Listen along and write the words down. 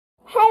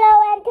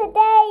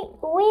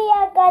we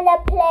are gonna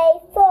play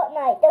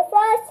Fortnite. The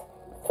first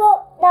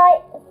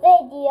Fortnite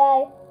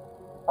video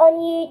on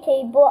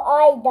YouTube what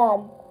I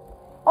done.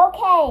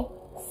 Okay,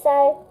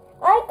 so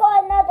I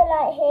got another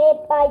light here,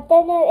 but I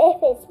don't know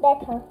if it's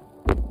better.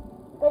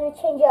 I'm gonna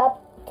change it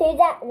up to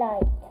that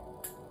light.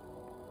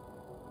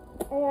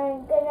 And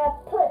I'm gonna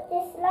put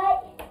this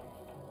light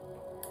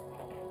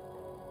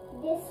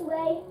this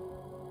way.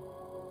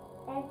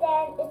 And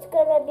then it's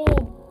gonna be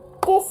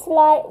this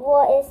light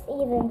what is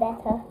even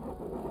better.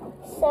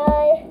 So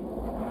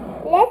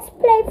let's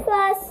play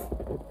first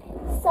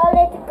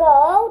solid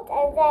gold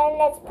and then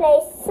let's play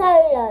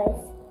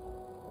solos.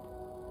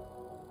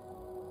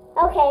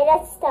 Okay,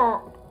 let's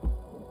start.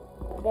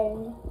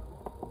 Then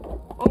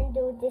and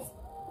do this.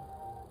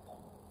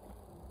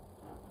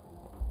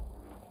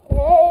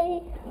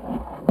 Okay.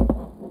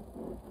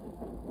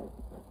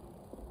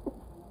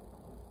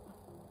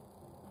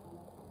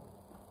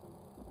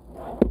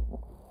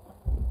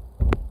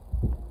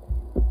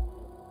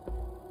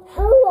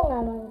 How long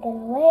am I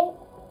gonna wait?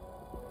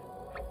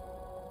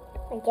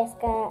 I'm just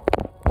gonna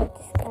put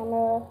this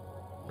camera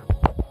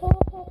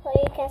so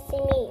you can see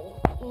me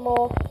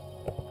more.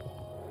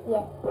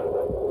 Yeah,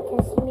 you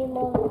can see me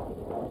more.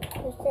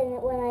 Because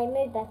then when I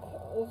move back,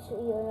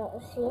 you're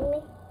not seeing me.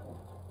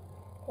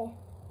 Okay.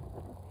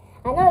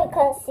 I know you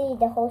can't see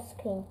the whole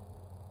screen.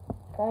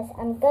 Because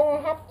I'm gonna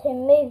have to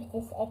move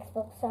this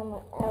Xbox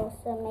somewhere else.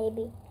 So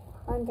maybe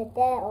under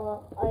there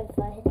or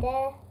over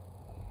there.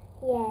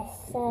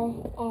 Yes,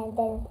 and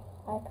then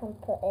I can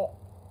put it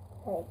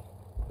like,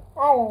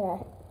 I don't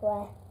know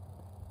where.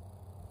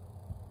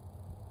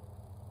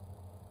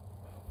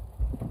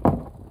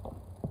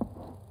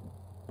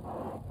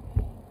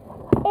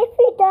 If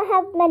you don't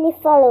have many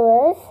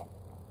followers,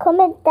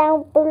 comment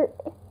down below.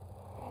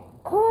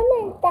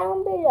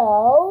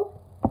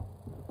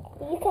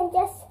 You can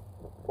just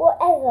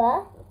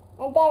whatever,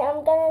 and then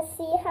I'm gonna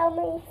see how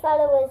many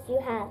followers you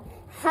have,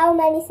 how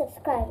many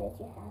subscribers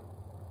you have.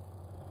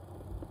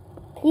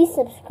 Please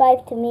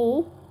subscribe to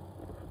me.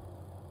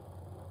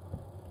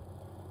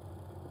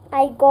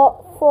 I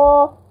got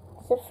 4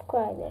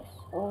 subscribers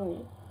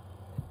only.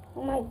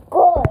 Oh my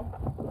god.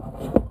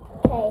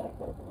 Okay.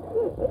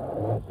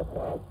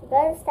 I'm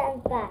gonna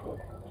stand back.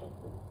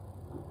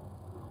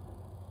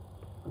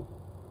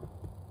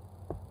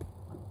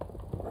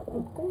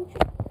 I'm going to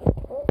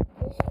put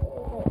this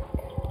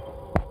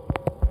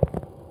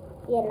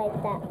like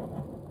that.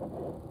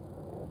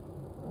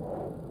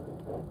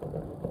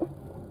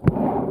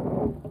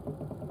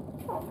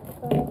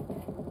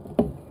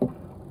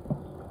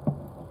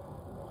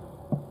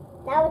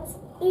 Now it's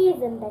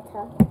even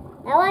better.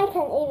 Now I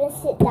can even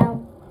sit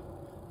down,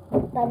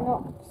 but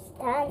not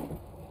stand.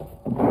 It's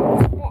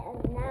better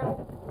now.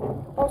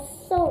 Oh,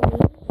 sorry.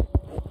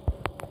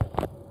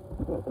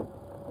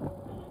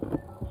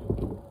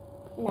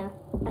 No,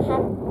 I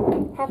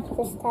have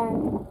to stand.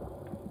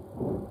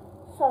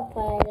 So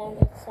far I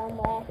landed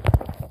somewhere,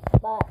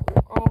 but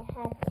I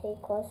had to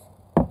cause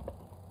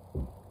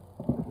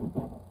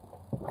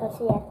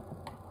yeah.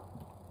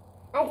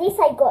 At least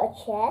I got a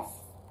chest.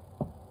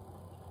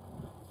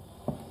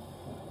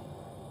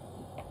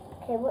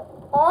 Okay,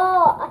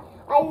 oh,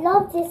 I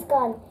love this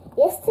gun.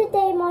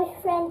 Yesterday my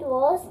friend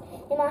was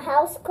in my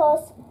house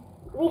because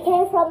we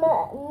came from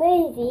a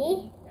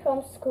movie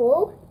from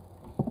school.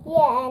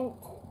 Yeah, and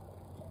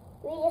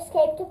we just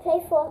came to play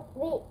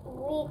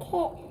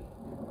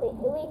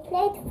we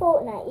played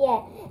Fortnite,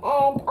 yeah.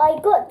 And I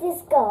got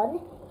this gun.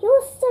 He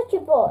was such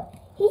a bot.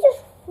 He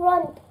just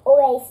ran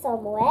away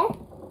somewhere.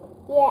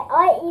 Yeah,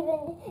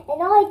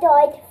 I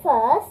died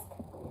first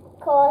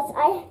because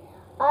I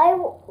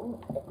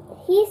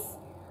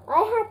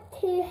had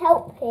to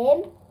help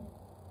him.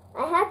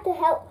 I had to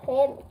help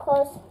him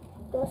because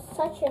he was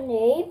such a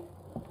noob.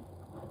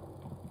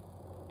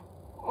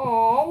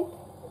 And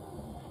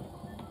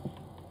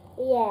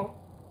yeah,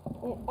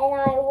 and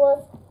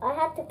I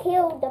had to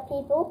kill the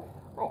people.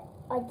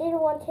 I didn't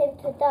want him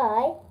to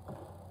die.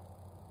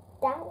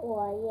 That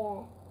one,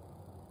 yeah.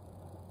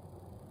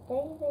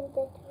 Don't even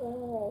get to run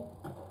away.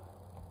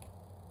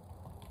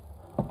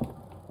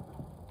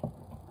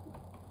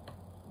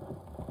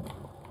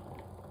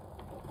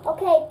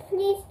 Okay,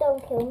 please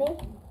don't kill me.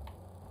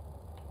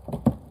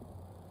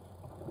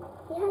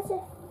 He has a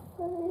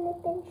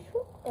flipping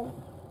shotgun.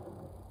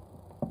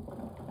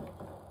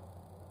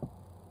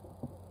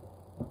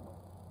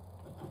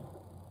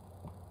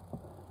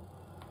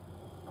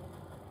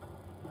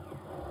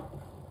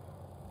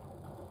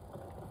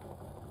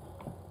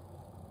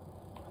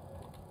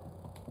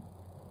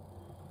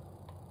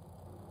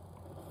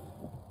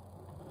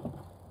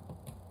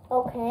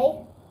 Okay.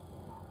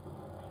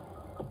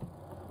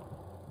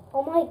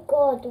 Oh my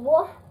god,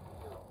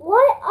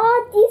 why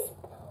are these,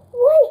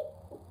 why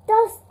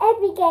does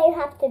every game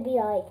have to be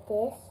like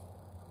this?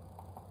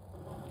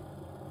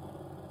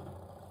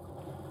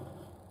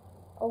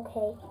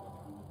 Okay.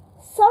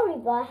 Sorry,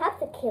 but I have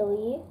to kill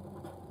you.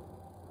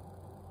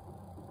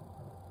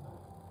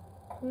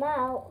 Come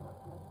out.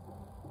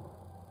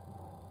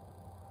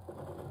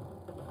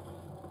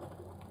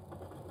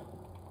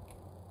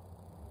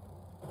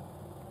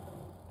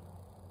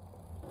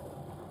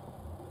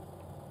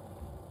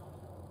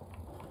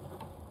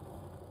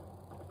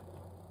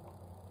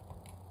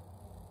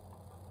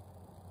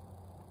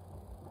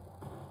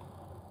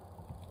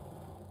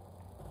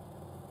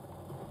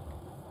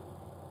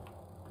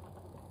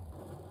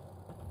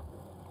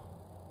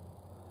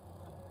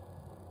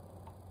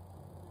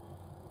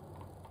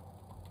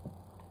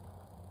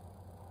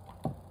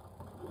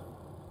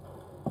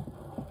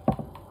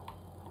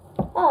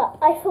 Oh,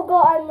 I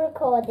forgot I'm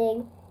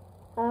recording.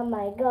 Oh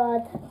my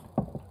god.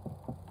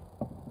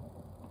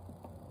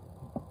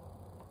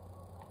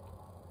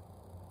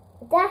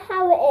 That's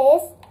how it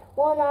is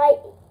when I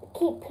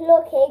keep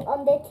looking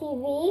on the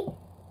TV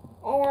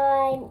and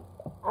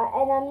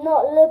I'm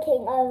not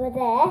looking over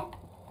there.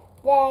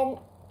 Then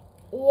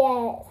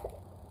yeah.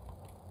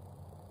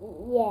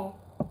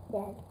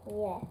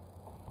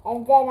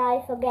 And then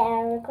I forget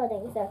I'm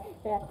recording. So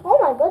oh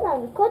my god,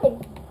 I'm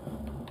recording.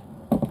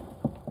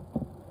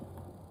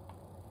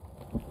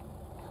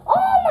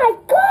 Oh my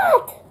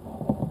god!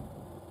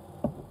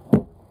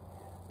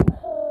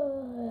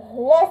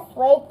 Let's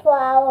wait for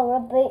our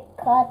reboot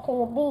card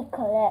to be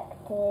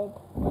collected.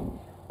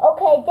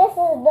 Okay, this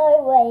is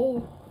no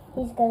way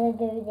he's gonna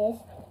do this.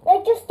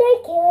 No, just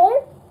don't kill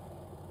him.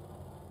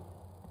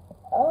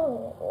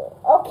 Oh,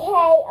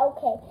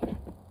 okay.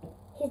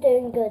 He's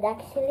doing good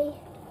actually.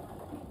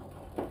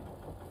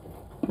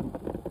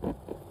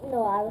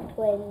 No, I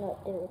will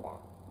not do that.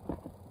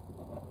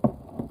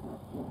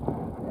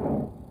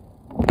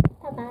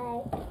 Bye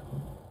bye.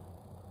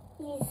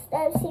 He's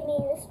see me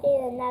in the screen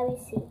and now we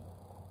see.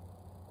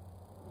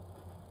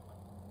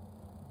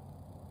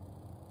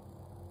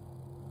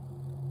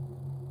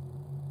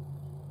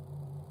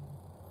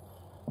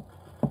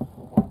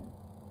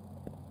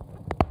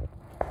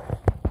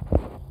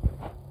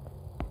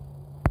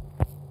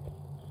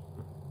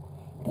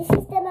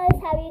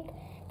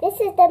 This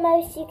is the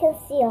most you can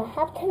see. I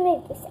have to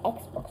move this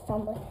Xbox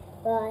somewhere,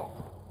 but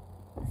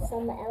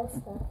somewhere else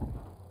though.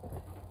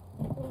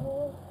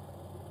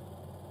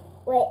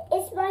 Wait,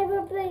 is my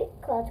reboot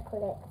card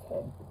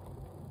collected?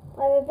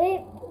 My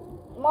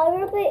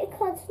reboot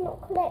card's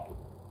not collected.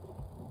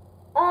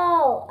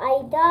 Oh,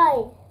 I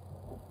died.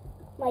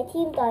 My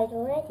team died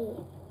already.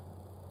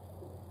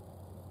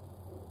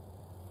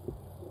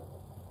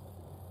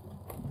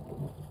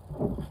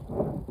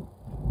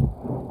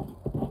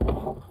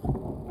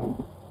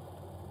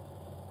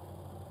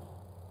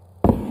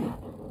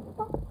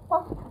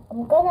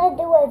 I'm gonna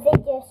do a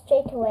video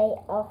straight away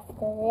after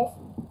this.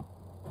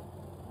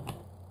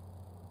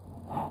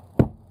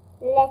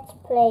 Let's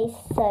play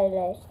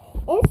solos.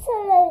 In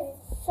solos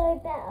it's so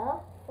better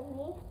for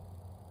me.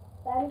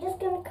 But I'm just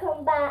gonna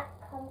come back.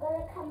 I'm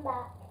gonna come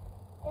back.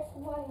 Just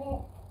 1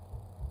 minute.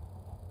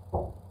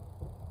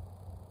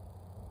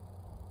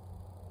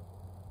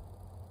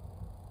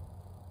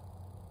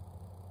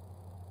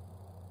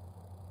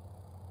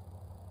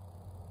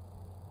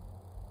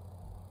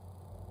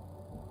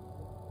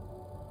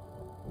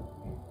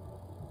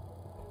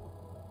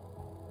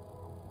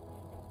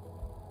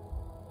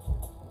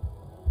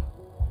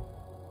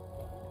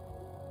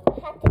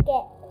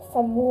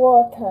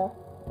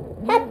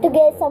 Had to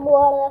get some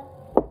water.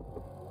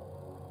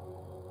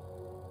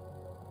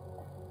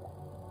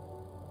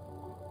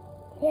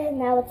 Yeah,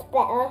 now it's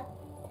better.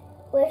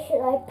 Where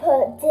should I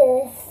put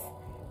this?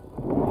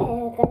 Okay,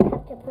 I'm gonna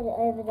have to put it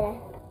over there.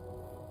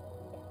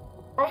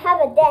 I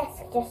have a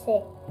desk just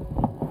here.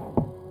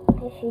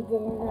 If you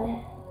didn't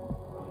know.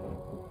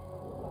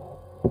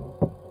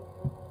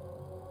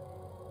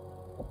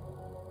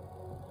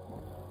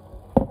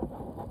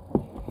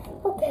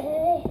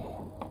 Okay.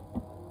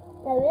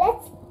 Now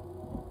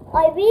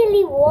I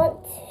really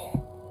want,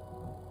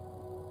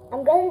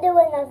 I'm going to do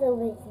another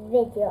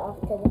video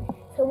after this.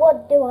 So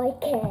what do I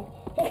care?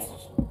 It's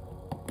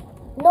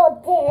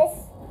not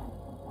this.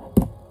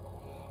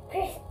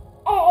 Press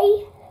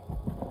A.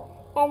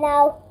 And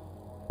now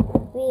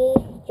we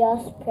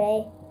just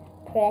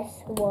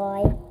press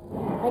Y.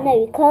 I know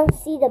you can't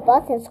see the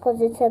buttons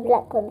because it's a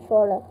black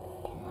controller.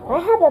 I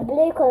have a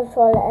blue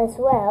controller as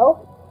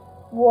well.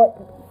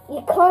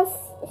 You can't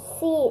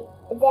see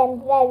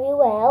them very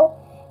well,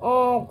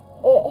 and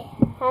it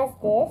has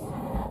this.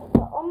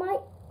 But on my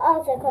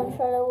other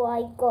controller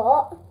what I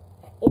got,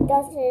 it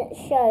doesn't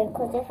show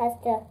because it has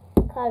the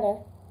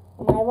colour.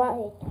 On my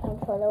one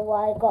controller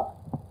what I got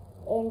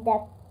in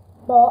the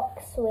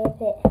box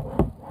with it.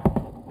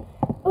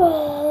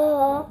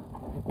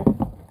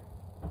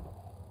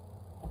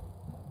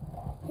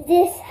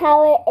 This is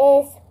how it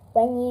is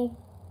when you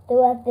do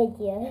a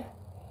video.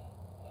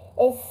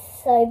 It's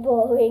so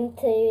boring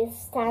to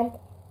stand.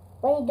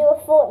 When you do a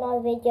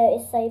Fortnite video,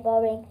 it's so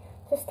boring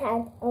to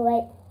stand and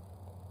wait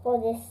for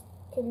this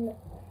to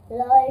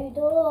load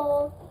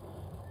up.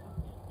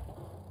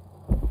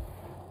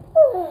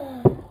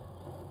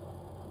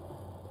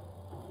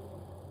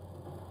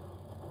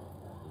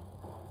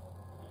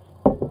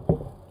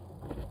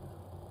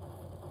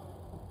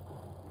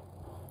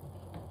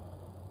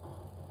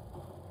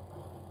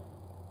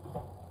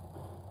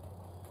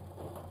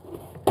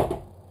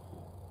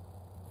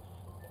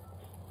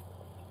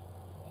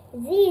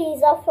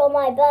 These are from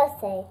my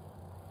birthday.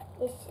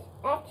 It's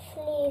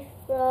actually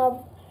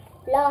from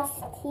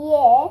last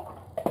year.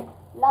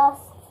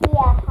 Last year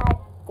I had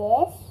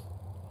this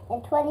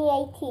in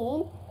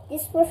 2018.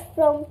 This was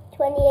from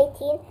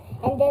 2018,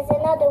 and there's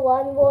another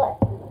one.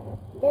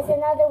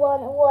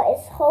 What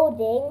is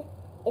holding?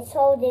 It's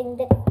holding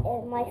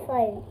my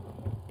phone.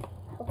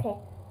 Okay,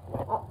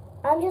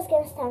 I'm just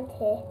gonna stand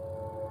here.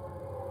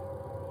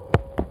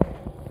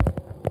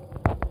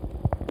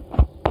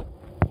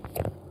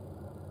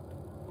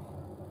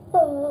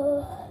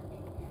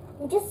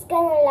 just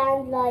gonna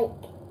land like,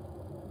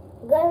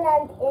 I'm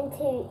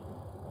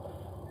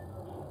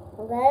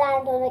gonna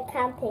land on a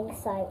camping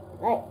site,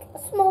 like a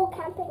small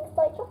camping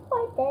site just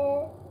right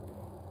there.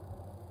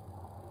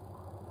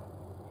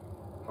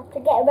 Have to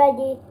get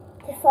ready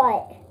to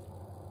fight.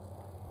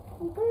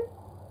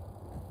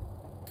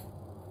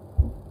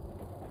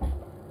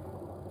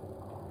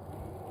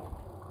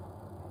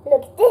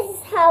 Look, this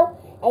is how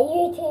a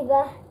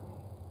YouTuber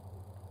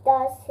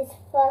does his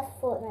first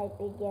Fortnite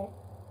video.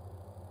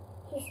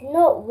 He's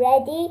not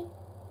ready.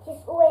 He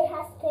always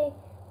has to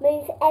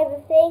move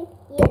everything.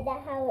 Yeah,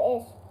 that's how it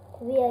is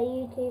to be a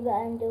YouTuber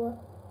and do a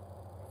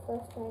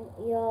first time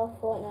your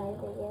Fortnite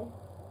video.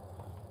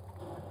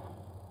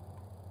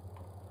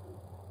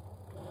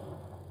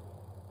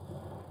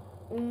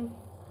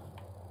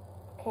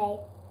 Okay.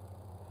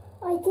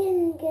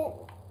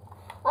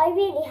 I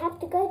really have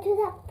to go to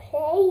that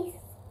place.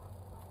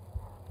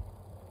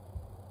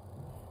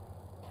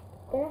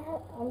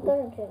 I'm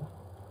gonna drink.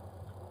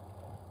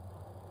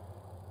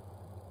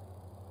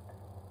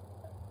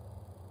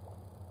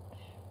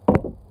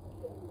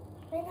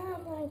 When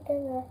am I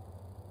gonna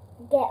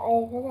get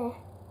over there?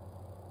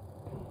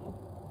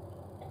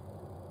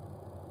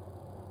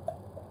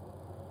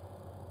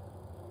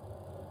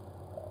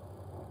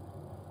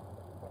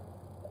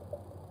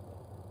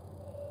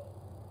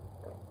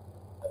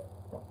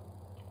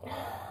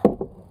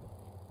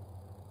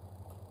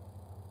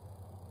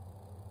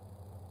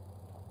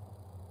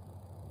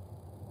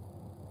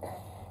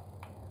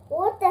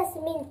 What does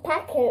it mean,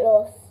 packet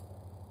loss?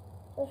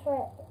 That's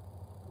right.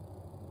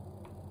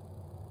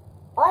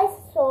 I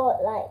saw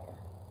like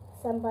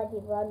somebody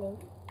running.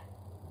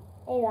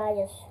 Maybe I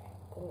just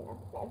didn't know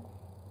them.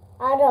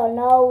 I don't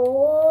know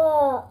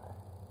what.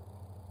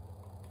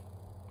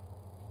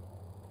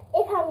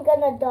 If I'm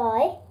gonna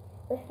die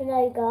with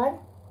no gun,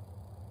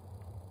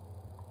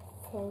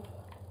 so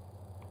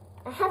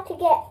I have to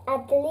get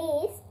at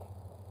least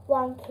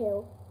 1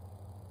 kill,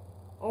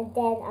 and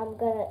then I'm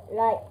gonna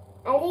like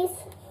at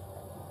least.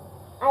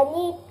 I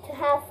need to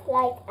have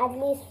like at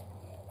least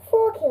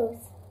 4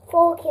 kills.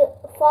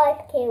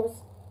 5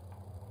 kills.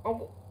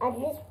 At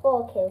least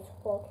 4 kills.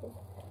 4 kills.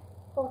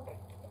 4 kills.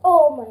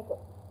 Oh my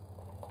god.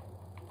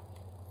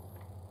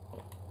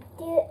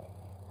 Dude,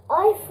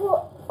 I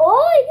thought.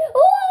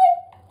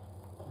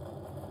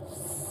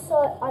 So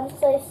I'm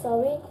so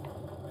sorry.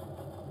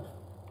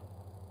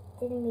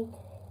 Didn't mean to.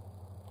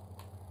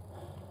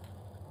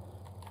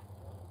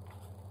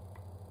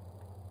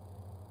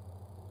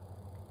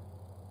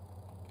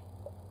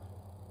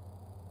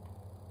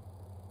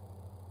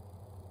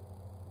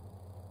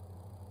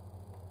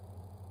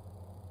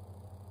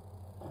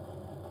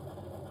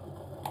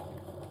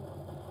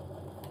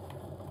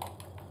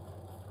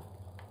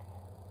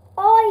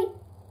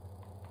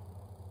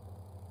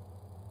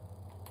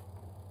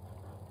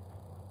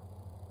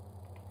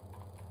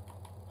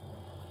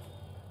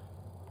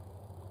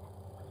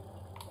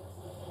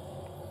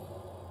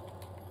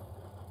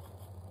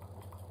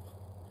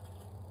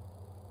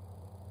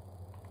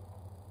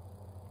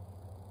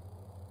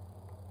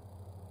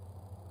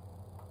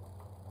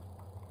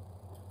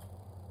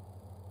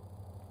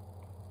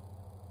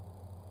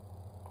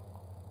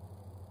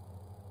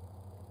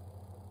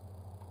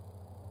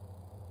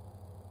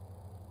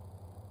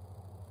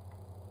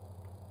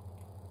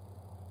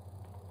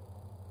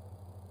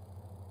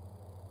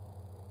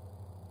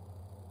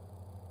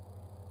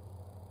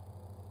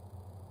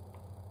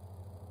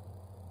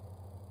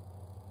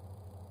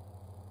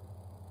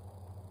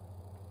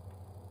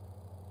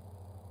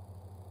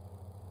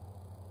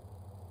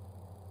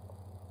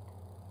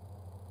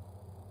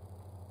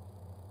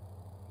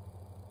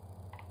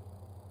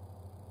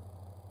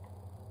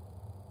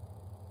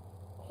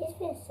 He's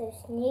been so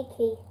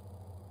sneaky.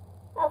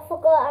 I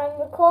forgot I'm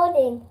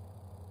recording.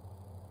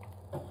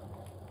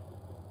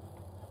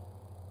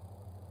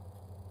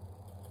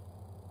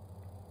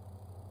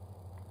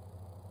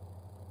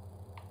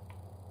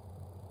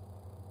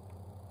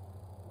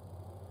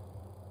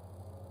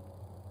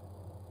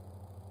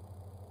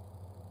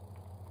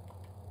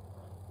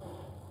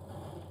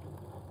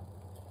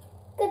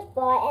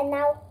 Goodbye, and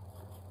now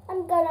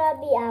I'm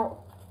gonna be out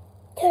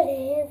to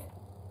live.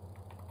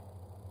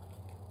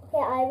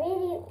 Okay, I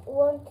really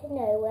want to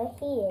know where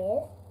he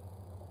is.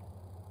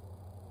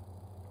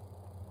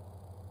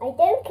 I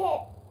don't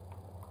care.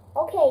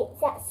 Okay,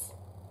 that's...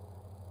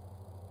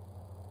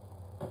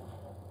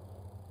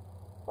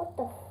 What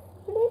the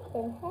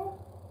flippin' hell?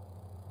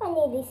 I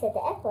nearly said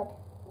the F word.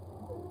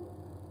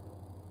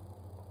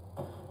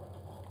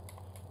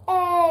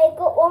 Hey,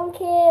 got 1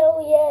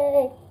 kill,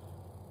 yay!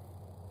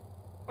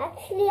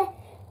 Actually,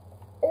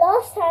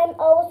 last time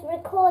I was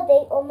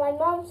recording on my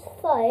mom's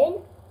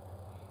phone,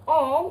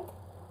 and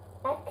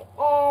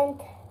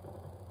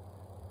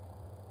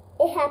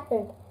it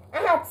happened. I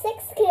had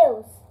 6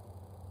 kills,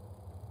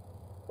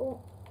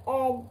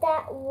 and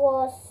that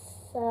was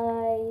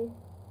so.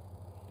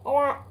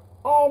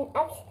 And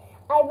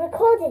I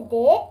recorded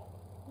it,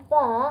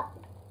 but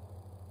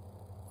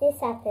this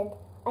happened.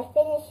 I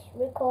finished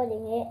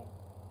recording it,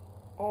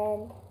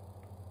 and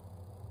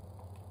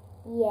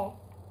Yeah.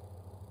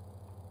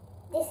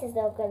 This is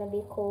not gonna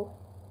be cool.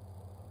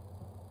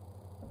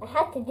 I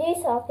had to do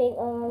something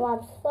on my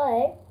mom's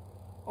phone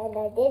and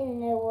I didn't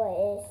know what it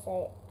is,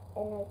 so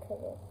I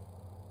couldn't.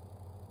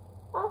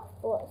 I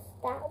thought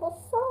that was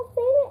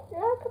something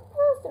like a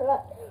person,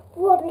 like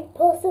running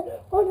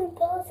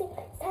person,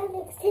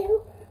 standing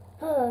still.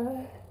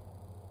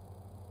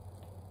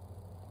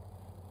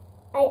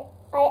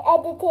 I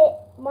edited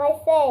my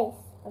face.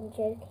 I'm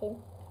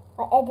joking.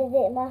 I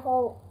edited my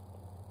whole.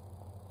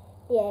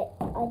 Yeah,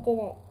 I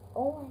didn't.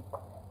 Oh my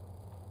god!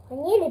 I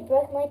nearly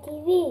broke my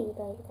TV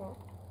like that.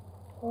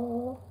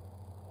 Oh,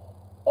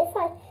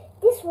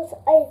 this was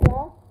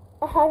over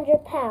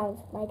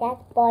 £100. My dad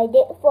bought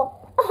it for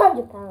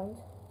 £100.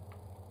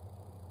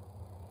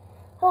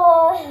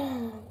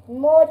 Oh,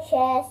 more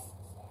chests.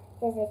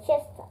 There's a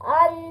chest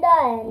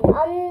under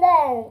and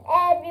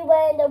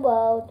everywhere in the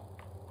world.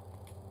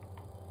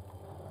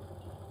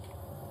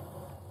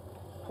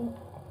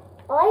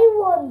 I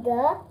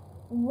wonder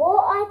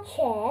what are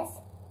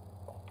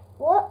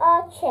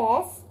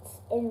chests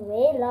in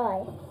real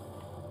life?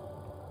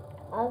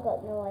 I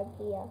got no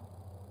idea.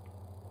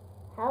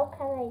 How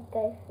can I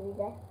go through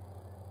there?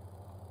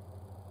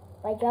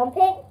 By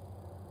jumping?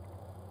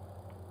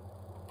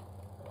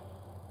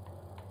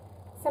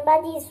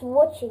 Somebody's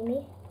watching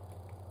me.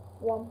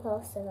 One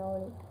person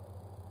only.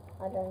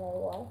 I don't know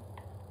why.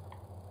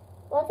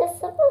 Well, there's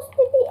supposed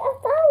to be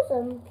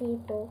 1,000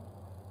 people.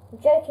 I'm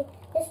joking.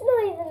 There's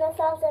not even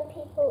 1,000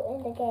 people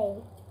in the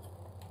game.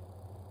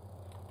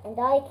 And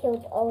I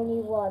killed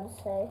only one,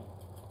 so.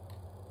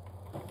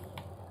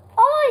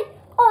 Oi!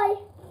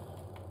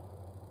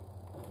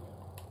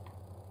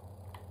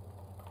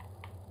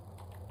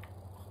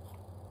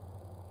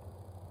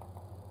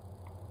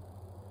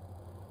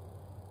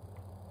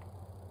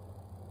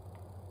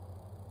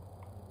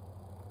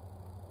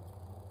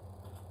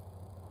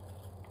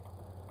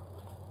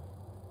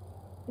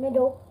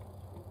 Middle.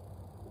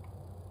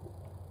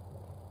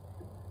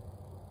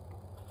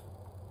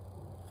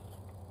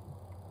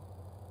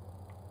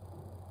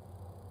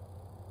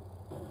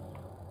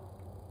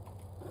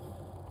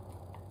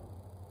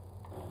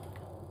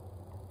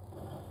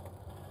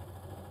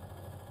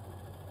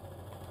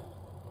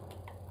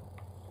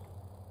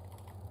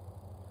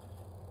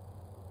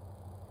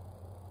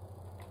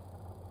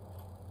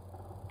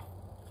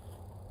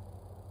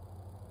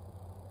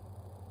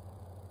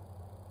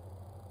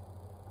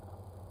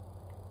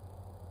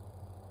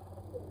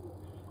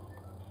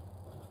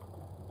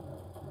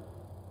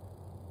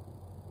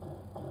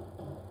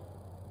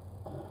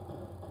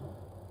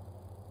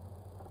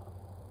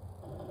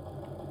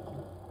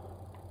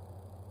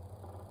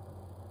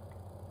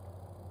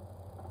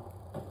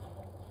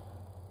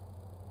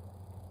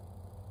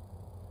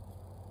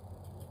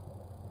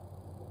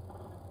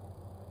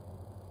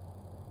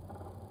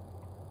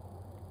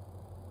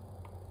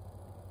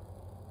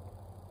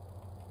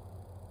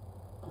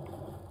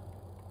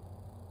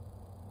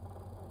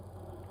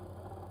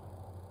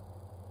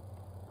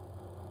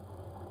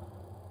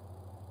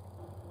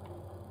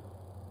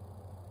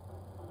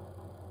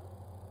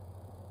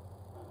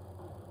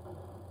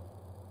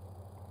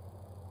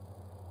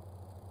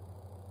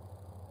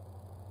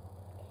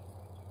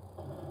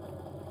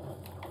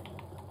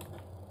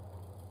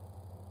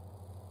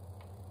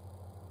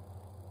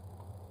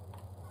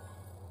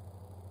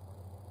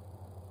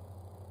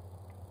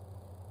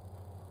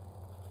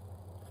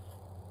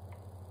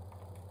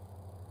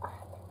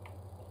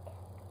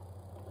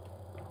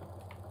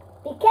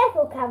 Be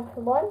careful,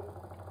 Camperone.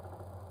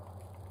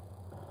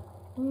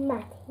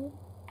 Matty.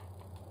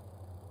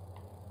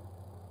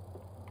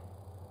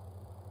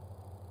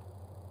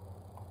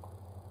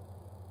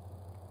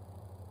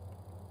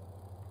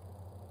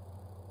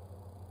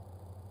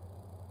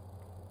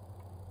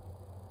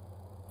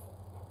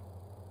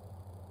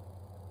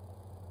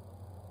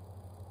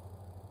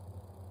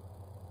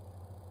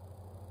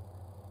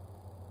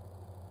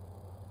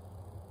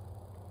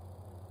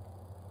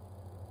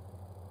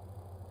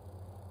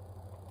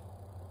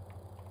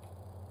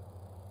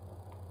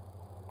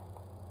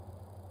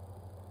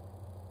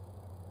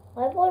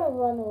 I want to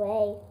run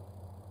away.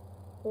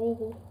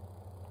 Really.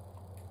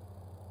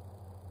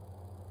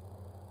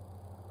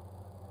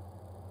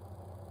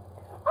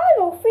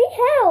 I'm on 3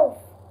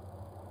 health.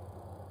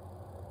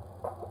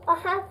 I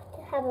have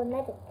to have a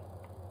medic.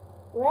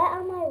 Where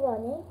am I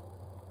running?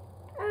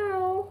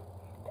 Ow.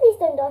 Please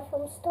don't die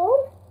from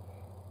storm.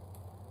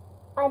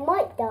 I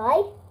might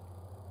die.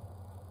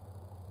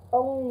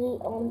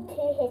 Only on 2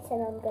 hits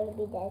and I'm gonna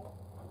be dead.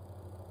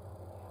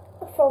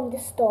 From the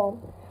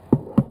storm.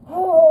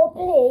 Oh,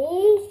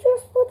 please,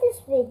 just for this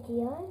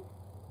video.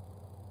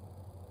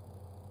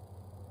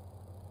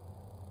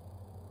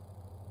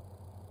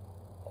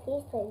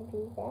 Please don't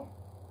be there.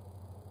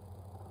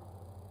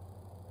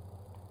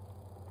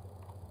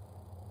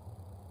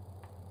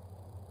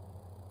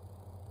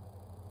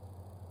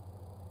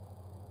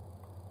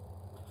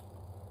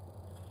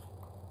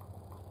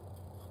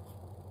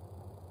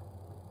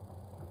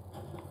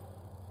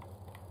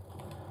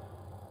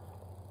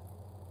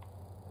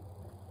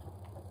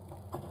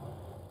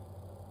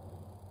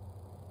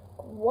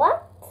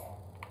 What?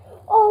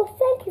 Oh,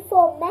 thank you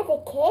for a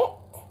medikit.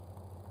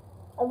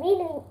 I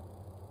really...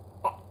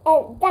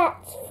 And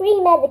that's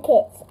 3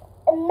 medikits.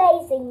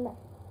 Amazing.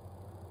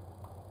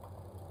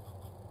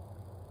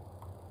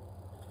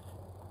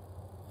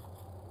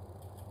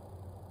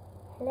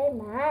 Hello,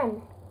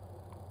 man.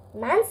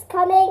 Man's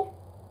coming.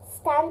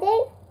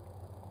 Standing.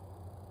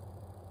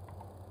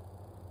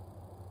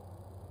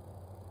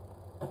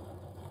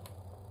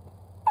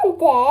 I'm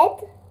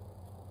dead.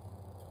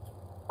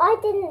 I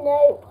didn't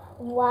know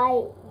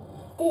why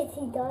did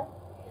he die.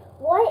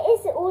 Why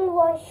is it all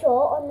one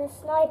shot on the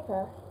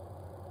sniper?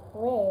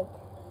 Weird.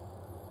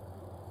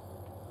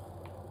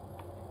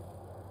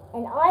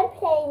 And I'm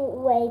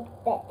playing way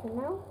better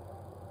now.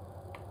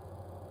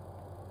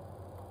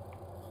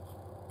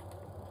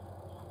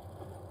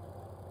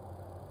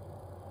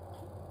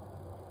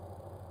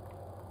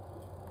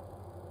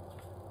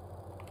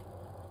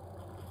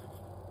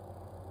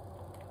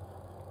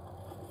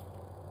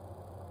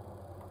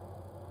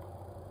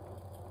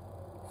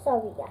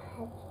 Sorry, I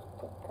had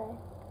to go.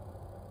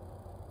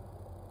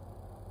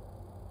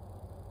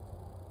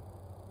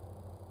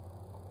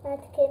 I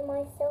had to get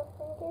myself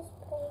in this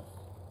place.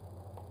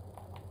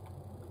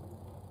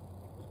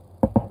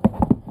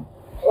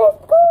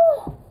 Let's go!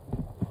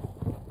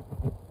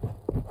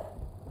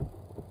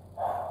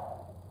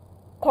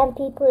 10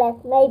 people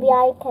left. Maybe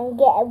I can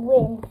get a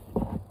win.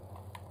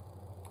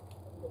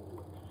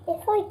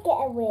 If I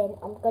get a win,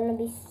 I'm gonna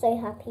be so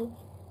happy.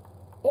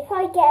 If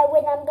I get a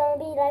win, I'm gonna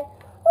be like,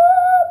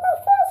 oh, my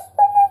first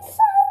win in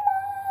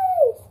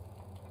solos!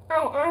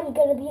 I am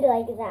gonna be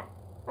like that.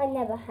 I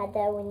never had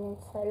a win in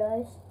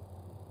solos.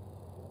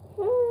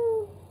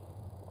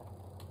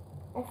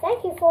 And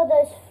thank you for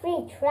those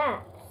 3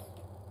 traps.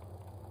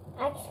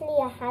 Actually,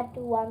 I had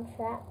 1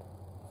 trap.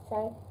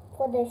 So,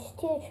 for those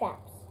 2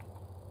 traps.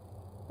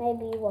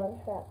 Maybe 1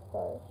 trap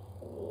was,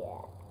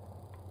 yeah.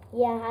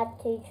 Yeah, I had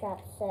 2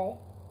 traps, so,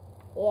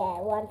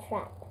 yeah, 1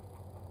 trap.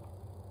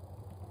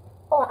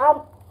 Oh,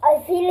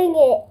 I'm feeling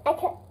it. I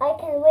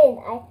can win.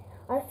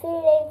 I'm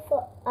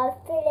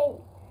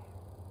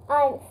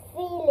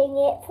feeling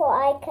it for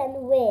I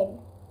can win.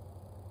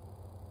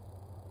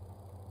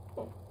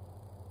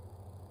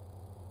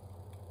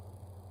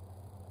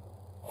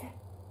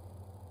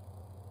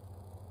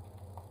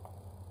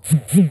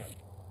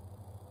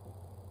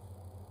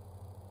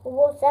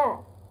 What's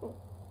that?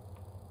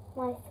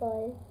 My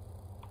phone,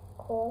 of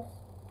course.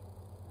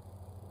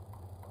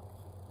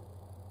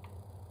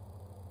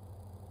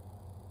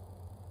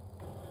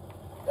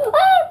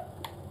 Ah!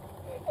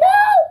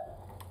 No!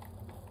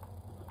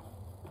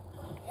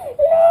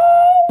 No!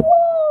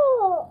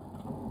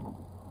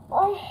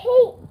 I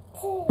hate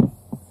this.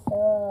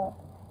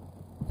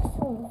 It's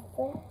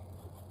unfair.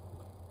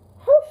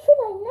 How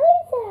should I know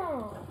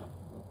that?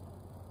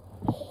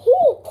 He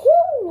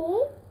killed me?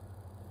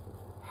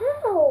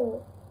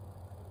 How?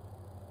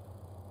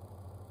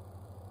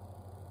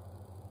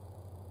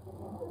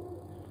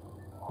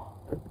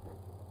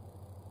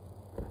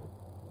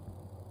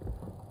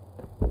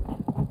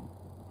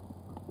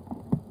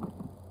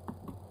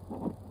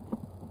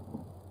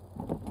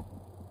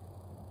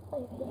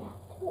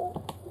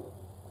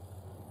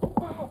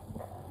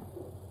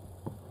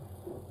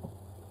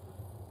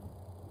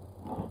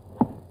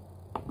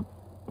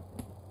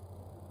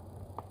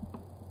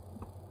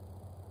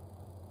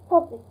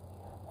 Probably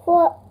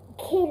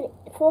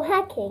for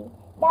hacking.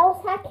 That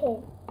was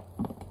hacking.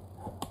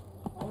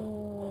 Come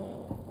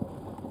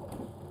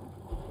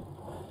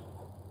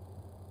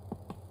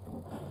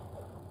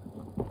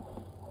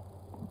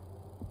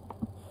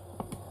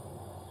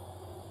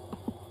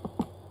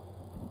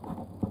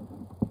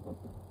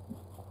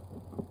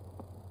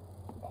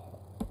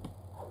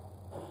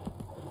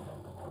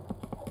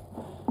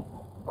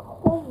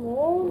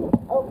on.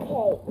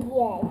 Okay,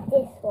 yeah,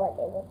 this one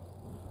it was.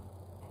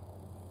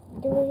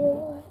 Do you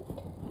want?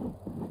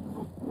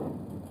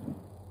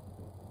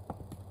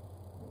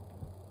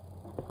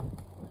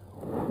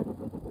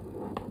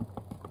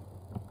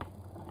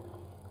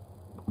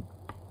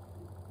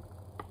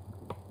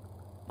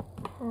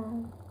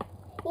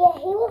 Yeah,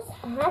 he was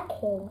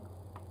hacking.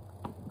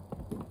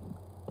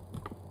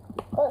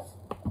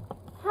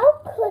 How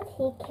could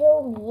he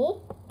kill me?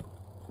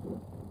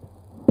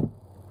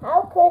 How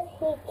could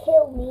he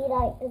kill me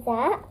like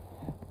that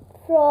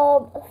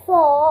from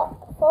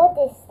far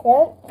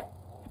distance?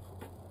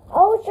 I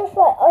was just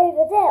right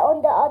over there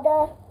on the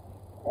other,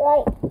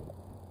 like,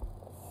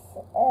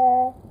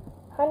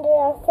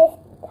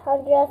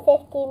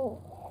 150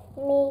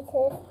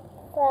 meters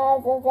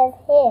further than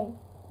him.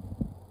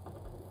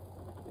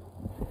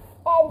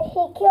 And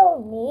he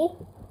killed me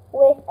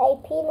with a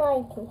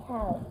P90.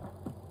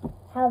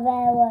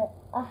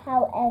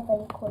 However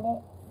you call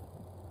it.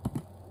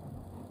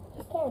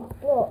 He's getting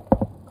blocked.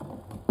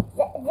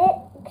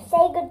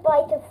 Say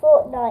goodbye to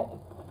Fortnite.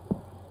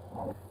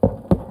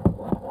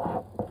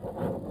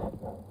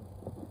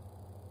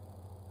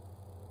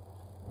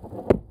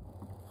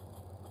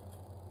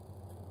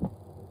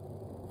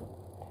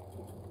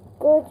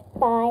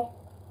 Goodbye.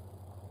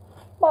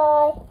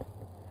 Bye.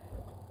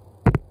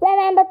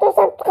 Remember to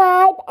subscribe.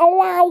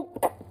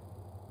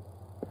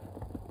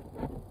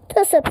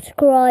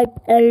 subscribe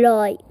and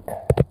like.